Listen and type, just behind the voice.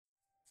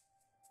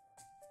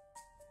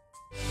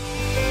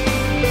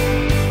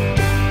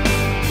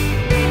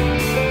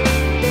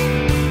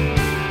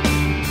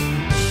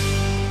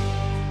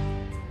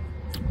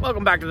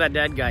Welcome back to That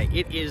Dad Guy.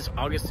 It is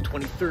August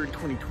 23rd,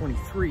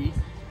 2023,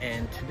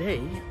 and today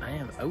I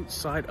am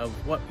outside of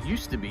what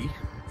used to be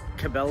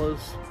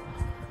Cabela's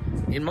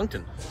in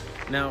Moncton.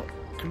 Now,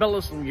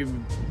 Cabela's, let me give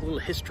you a little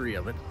history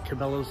of it.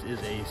 Cabela's is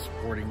a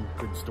sporting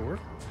goods store,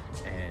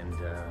 and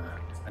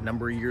a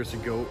number of years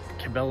ago,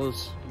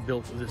 Cabela's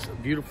built this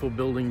beautiful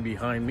building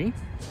behind me,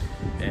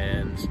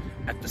 and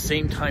at the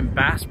same time,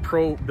 Bass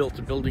Pro built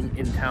a building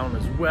in town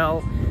as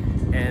well,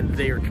 and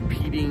they are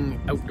competing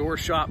outdoor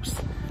shops.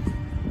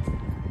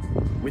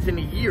 Within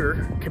a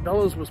year,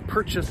 Cabela's was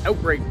purchased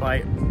outright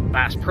by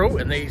Bass Pro,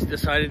 and they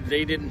decided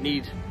they didn't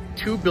need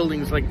two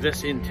buildings like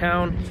this in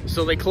town,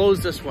 so they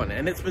closed this one,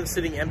 and it's been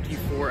sitting empty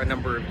for a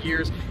number of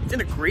years. It's in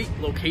a great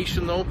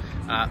location though.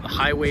 The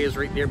highway is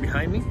right there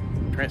behind me,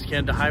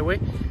 Trans-Canada Highway.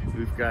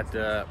 We've got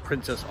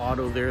Princess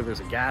Auto there,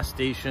 there's a gas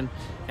station,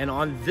 and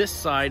on this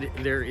side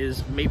there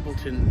is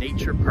Mapleton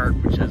Nature Park,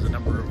 which has a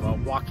number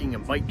of walking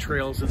and bike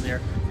trails in there.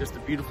 Just a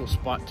beautiful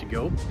spot to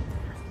go.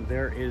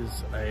 There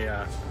is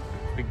a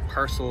big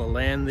parcel of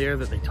land there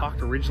that they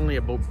talked originally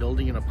about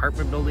building an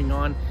apartment building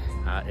on.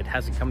 It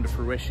hasn't come to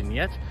fruition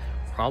yet,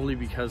 probably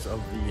because of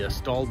the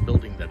stalled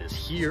building that is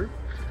here.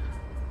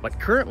 But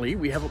currently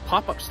we have a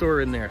pop-up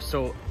store in there.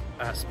 So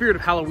Spirit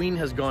of Halloween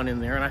has gone in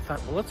there, and I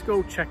thought, well, let's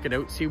go check it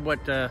out, see what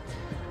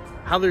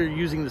how they're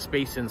using the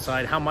space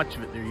inside, how much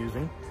of it they're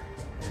using,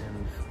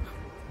 and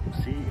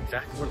see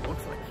exactly what it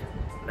looks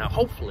like. Now,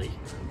 hopefully,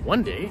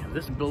 one day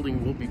this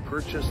building will be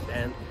purchased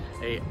and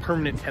a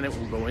permanent tenant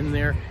will go in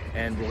there,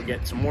 and we'll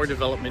get some more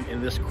development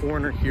in this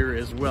corner here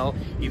as well,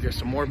 either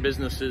some more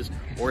businesses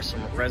or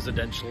some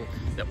residential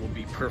that will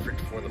be perfect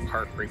for the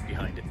park right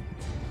behind it.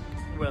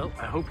 Well,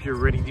 I hope you're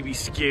ready to be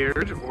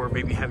scared, or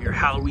maybe have your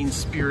Halloween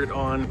spirit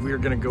on. We're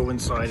gonna go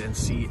inside and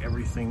see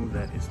everything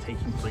that is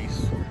taking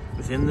place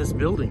within this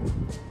building.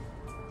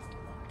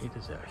 It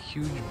is a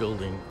huge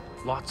building,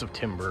 lots of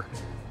timber.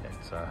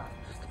 It's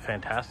just a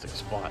fantastic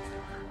spot.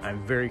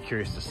 I'm very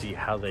curious to see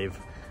how they've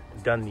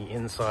done the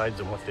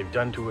insides and what they've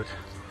done to it.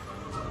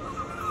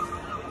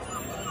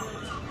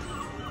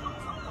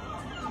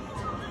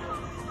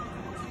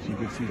 So you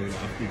can see the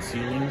lofted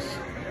ceilings.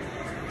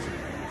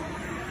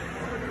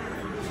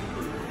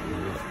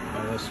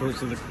 All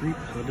sorts of the creep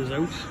that is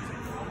out.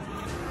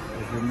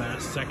 There's your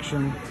mask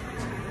section.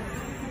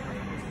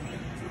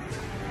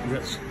 You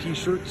got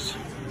t-shirts,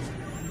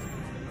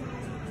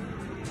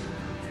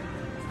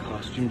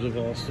 costumes of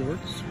all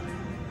sorts.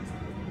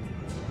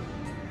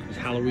 Is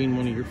Halloween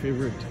one of your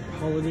favorite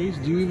holidays?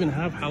 Do you even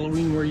have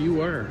Halloween where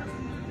you are?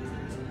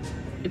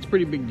 It's a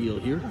pretty big deal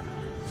here.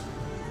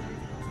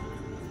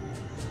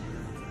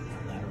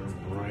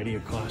 A variety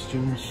of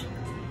costumes.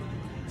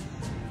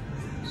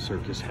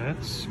 Circus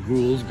hats,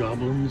 ghouls,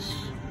 goblins,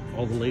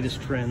 all the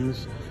latest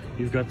trends.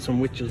 You've got some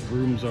witches'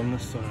 brooms on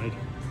this side.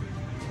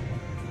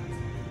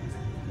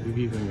 We've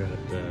even got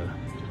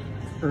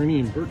Ernie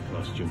and Bert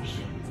costumes.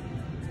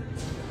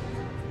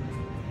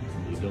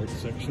 The adult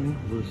section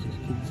versus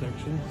kids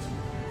section.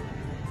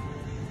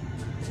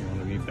 You want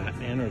to be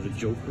Batman or the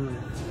Joker,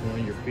 one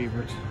of your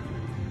favorite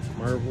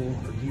Marvel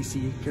or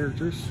DC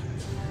characters.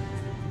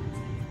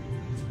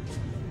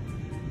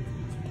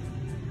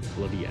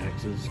 Bloody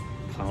axes,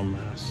 clown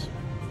masks,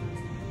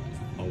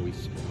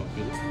 always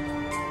popular.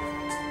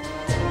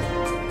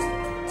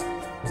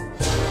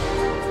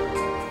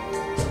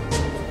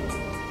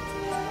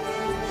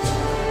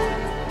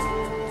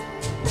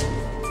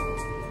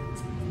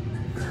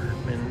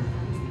 Cartman,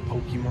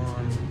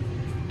 Pokemon,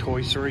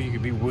 Toy Story. You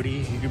could be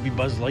Woody, you could be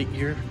Buzz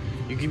Lightyear,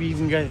 you could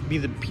even be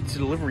the pizza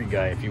delivery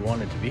guy if you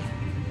wanted to be.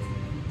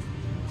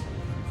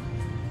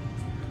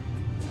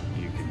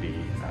 You could be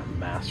a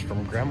mask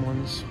from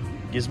Gremlins,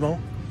 Gizmo.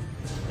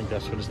 I think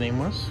that's what his name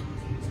was.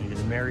 You get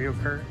the Mario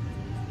Kart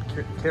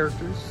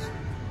characters,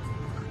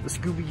 the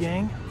Scooby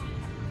Gang.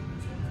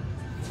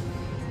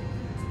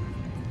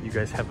 You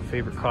guys have a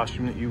favorite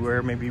costume that you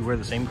wear? Maybe you wear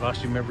the same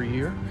costume every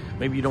year.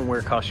 Maybe you don't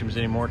wear costumes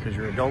anymore because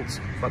you're adults,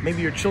 but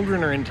maybe your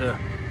children are into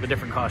the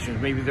different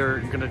costumes. Maybe they're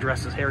gonna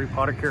dress as Harry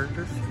Potter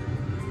characters.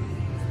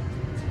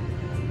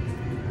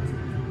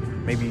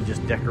 Maybe you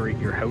just decorate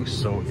your house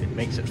so it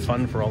makes it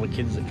fun for all the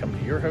kids that come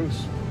to your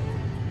house.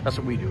 That's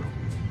what we do.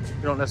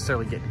 We don't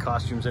necessarily get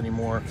costumes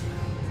anymore,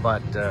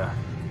 but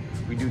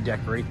we do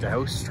decorate the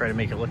house, try to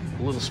make it look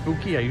a little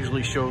spooky. I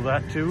usually show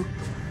that too.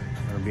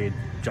 It'll be a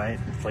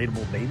giant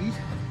inflatable baby.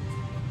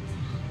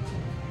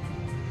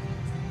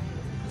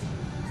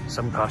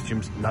 Some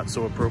costumes not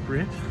so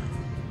appropriate,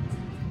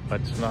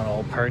 but not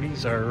all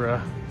parties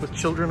are with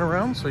children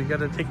around, so you got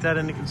to take that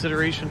into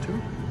consideration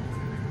too.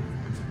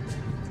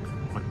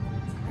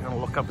 You're gonna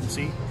look up and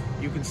see.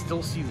 You can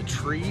still see the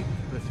tree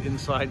that's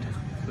inside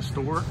the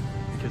store,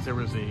 because there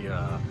was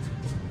a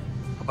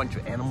bunch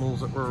of animals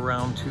that were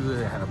around too.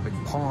 They had a big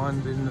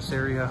pond in this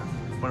area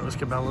when it was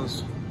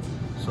Cabela's.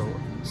 So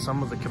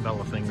some of the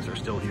Cabela things are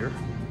still here.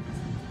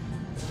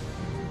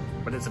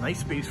 But it's a nice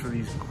space for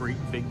these great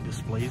big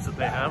displays that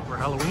they have for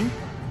Halloween.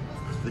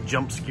 The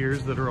jump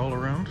scares that are all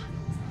around.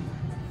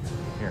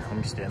 Here, let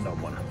me stand on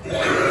one.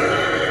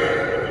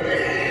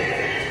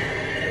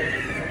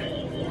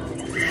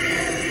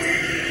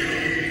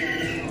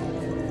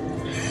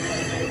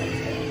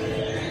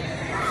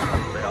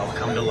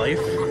 come to life.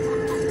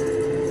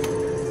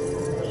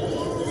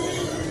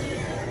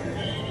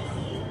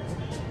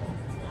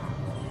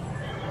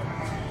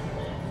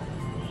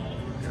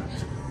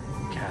 There's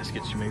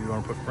caskets you maybe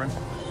want to put front.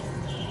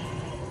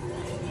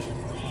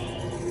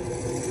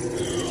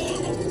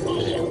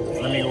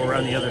 Let me go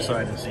around the other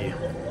side and see.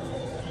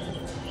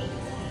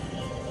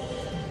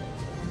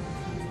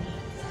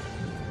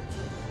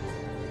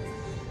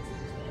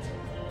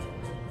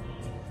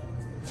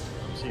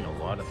 Seen a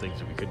lot of things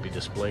that we could be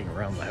displaying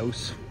around the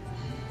house,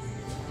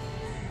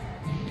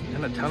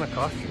 and a ton of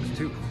costumes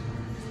too.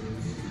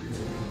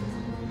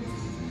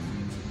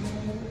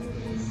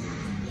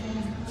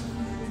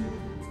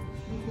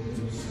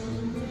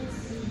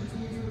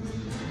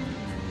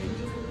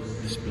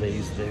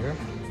 Displays there.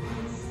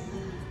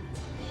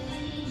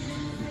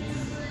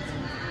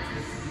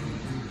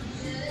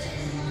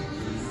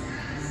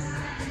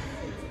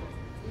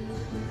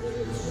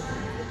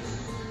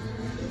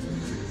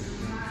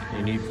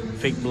 You need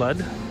fake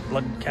blood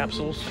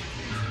capsules.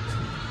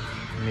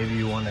 Maybe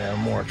you want a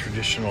more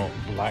traditional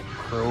Black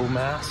Crow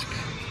mask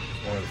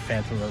or the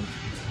Phantom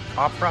of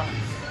Opera.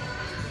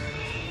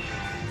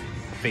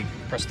 Fake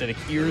prosthetic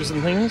ears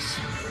and things.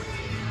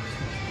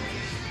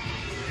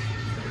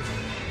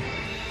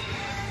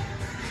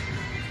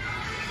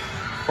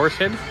 Horse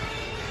head.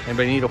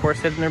 Anybody need a horse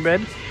head in their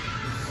bed?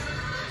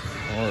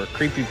 Or a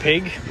creepy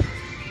pig?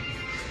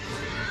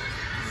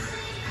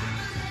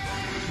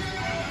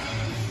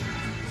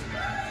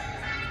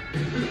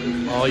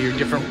 All your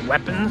different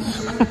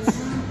weapons.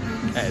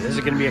 Hey, this is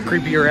going to be a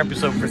creepier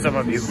episode for some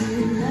of you.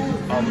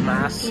 All the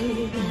masks.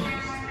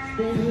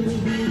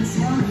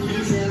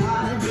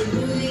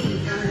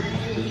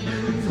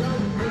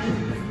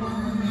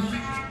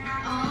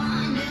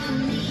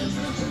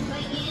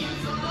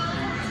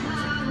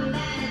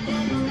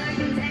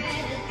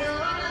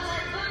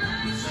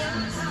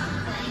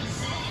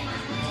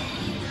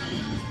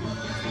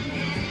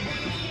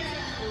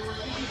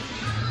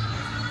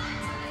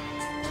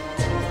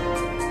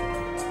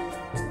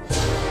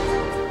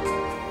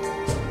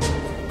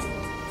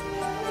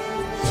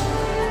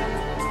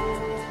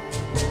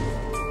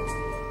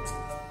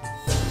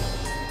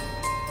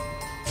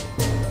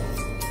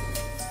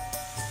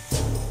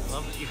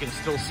 You can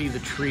still see the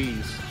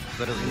trees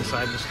that are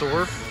inside the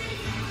store.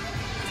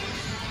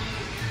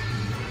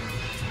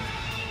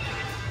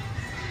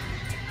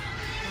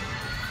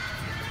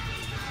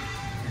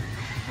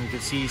 You can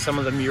see some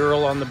of the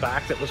mural on the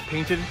back that was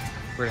painted,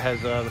 where it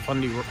has the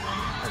funny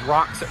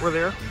rocks that were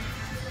there.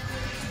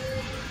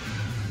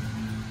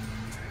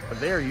 But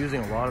they are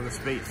using a lot of the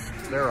space.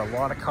 There are a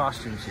lot of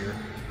costumes here.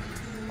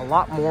 A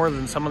lot more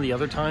than some of the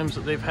other times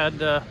that they've had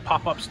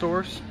pop-up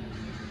stores.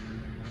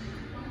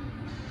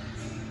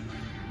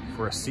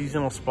 For a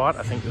seasonal spot,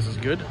 I think this is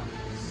good.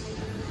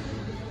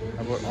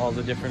 How about all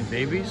the different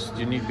babies?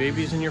 Do you need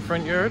babies in your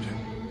front yard?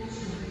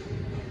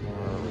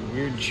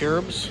 Weird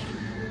cherubs.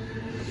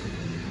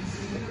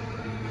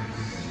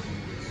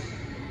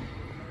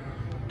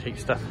 Take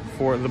stuff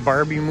for the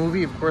Barbie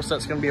movie. Of course,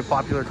 that's going to be a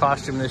popular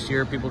costume this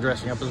year. People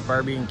dressing up as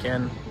Barbie and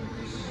Ken.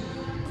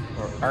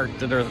 Or art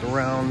that are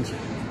around.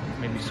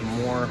 Maybe some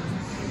more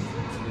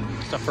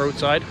stuff for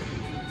outside.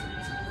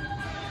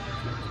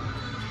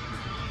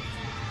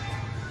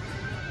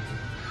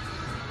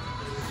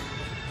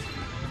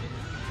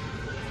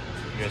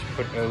 You guys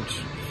put out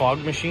fog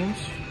machines.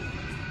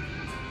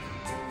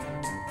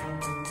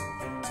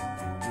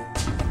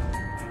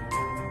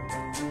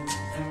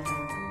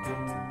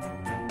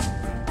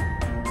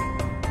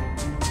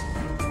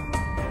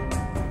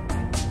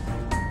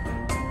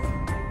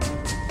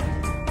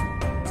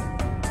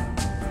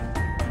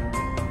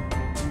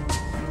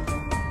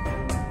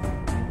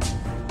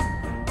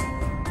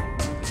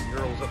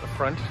 Murals at the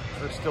front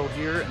are still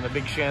here, and the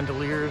big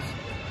chandeliers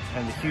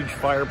and the huge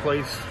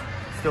fireplace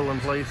still in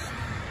place.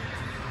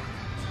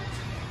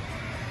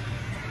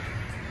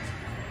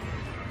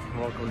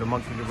 Welcome to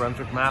Moncton, New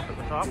Brunswick map at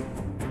the top.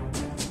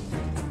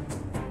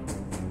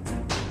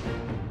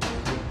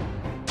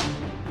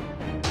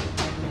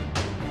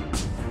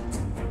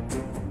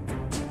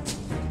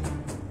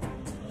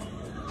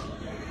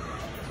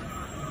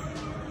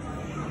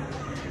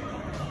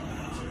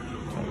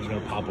 Oh, it's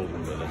gonna pop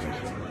open, but it doesn't.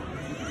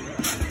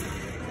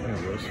 There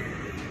it goes.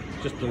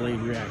 Just delayed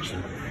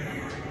reaction.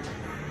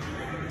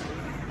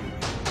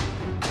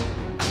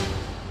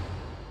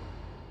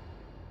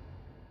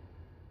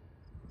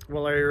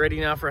 Well, are you ready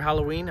now for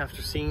Halloween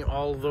after seeing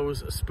all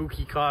those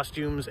spooky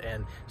costumes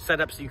and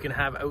setups you can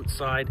have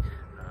outside?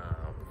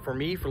 For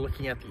me, for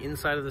looking at the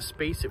inside of the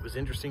space, it was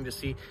interesting to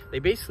see. They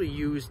basically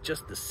used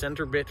just the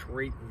center bit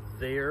right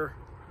there.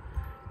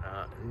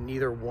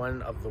 Neither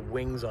one of the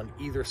wings on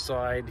either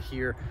side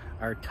here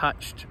are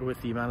touched with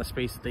the amount of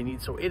space that they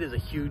need. So it is a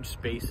huge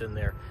space in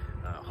there.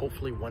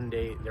 Hopefully one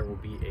day there will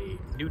be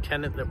a new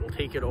tenant that will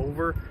take it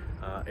over.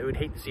 I would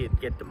hate to see it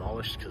get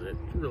demolished because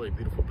it's really a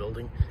beautiful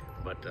building.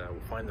 but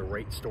we'll find the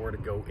right store to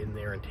go in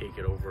there and take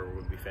it over. It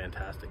would be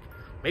fantastic.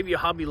 Maybe a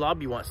Hobby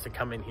Lobby wants to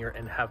come in here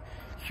and have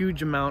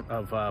huge amount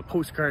of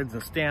postcards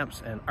and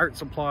stamps and art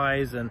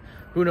supplies, and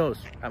who knows,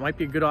 that might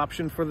be a good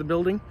option for the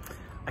building.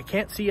 I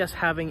can't see us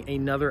having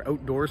another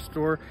outdoor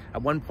store.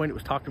 At one point it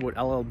was talked about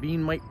LL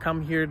Bean might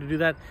come here to do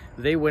that.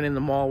 They went in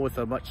the mall with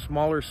a much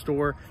smaller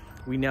store.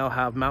 We now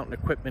have Mountain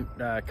Equipment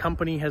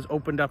Company has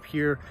opened up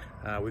here.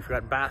 We've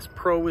got Bass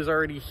Pro is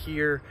already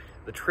here.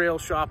 The Trail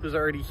Shop is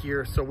already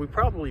here. So we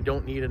probably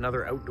don't need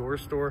another outdoor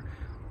store,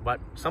 but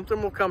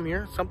something will come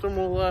here. Something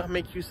will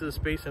make use of the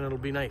space, and it'll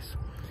be nice.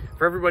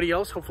 For everybody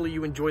else, hopefully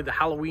you enjoyed the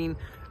Halloween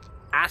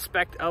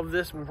aspect of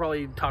this. We'll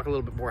probably talk a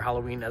little bit more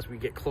Halloween as we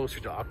get closer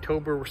to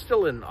October. We're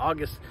still in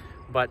August,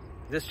 but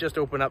this just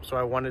opened up, so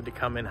I wanted to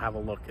come in, have a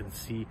look, and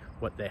see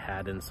what they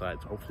had inside.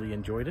 So hopefully you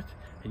enjoyed it,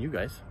 and you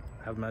guys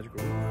have a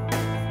magical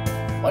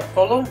week. What,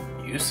 Polo?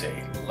 You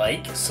say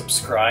like,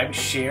 subscribe,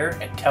 share,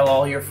 and tell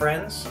all your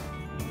friends.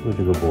 Who's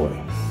a good boy?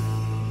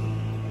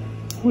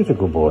 Who's a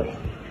good boy?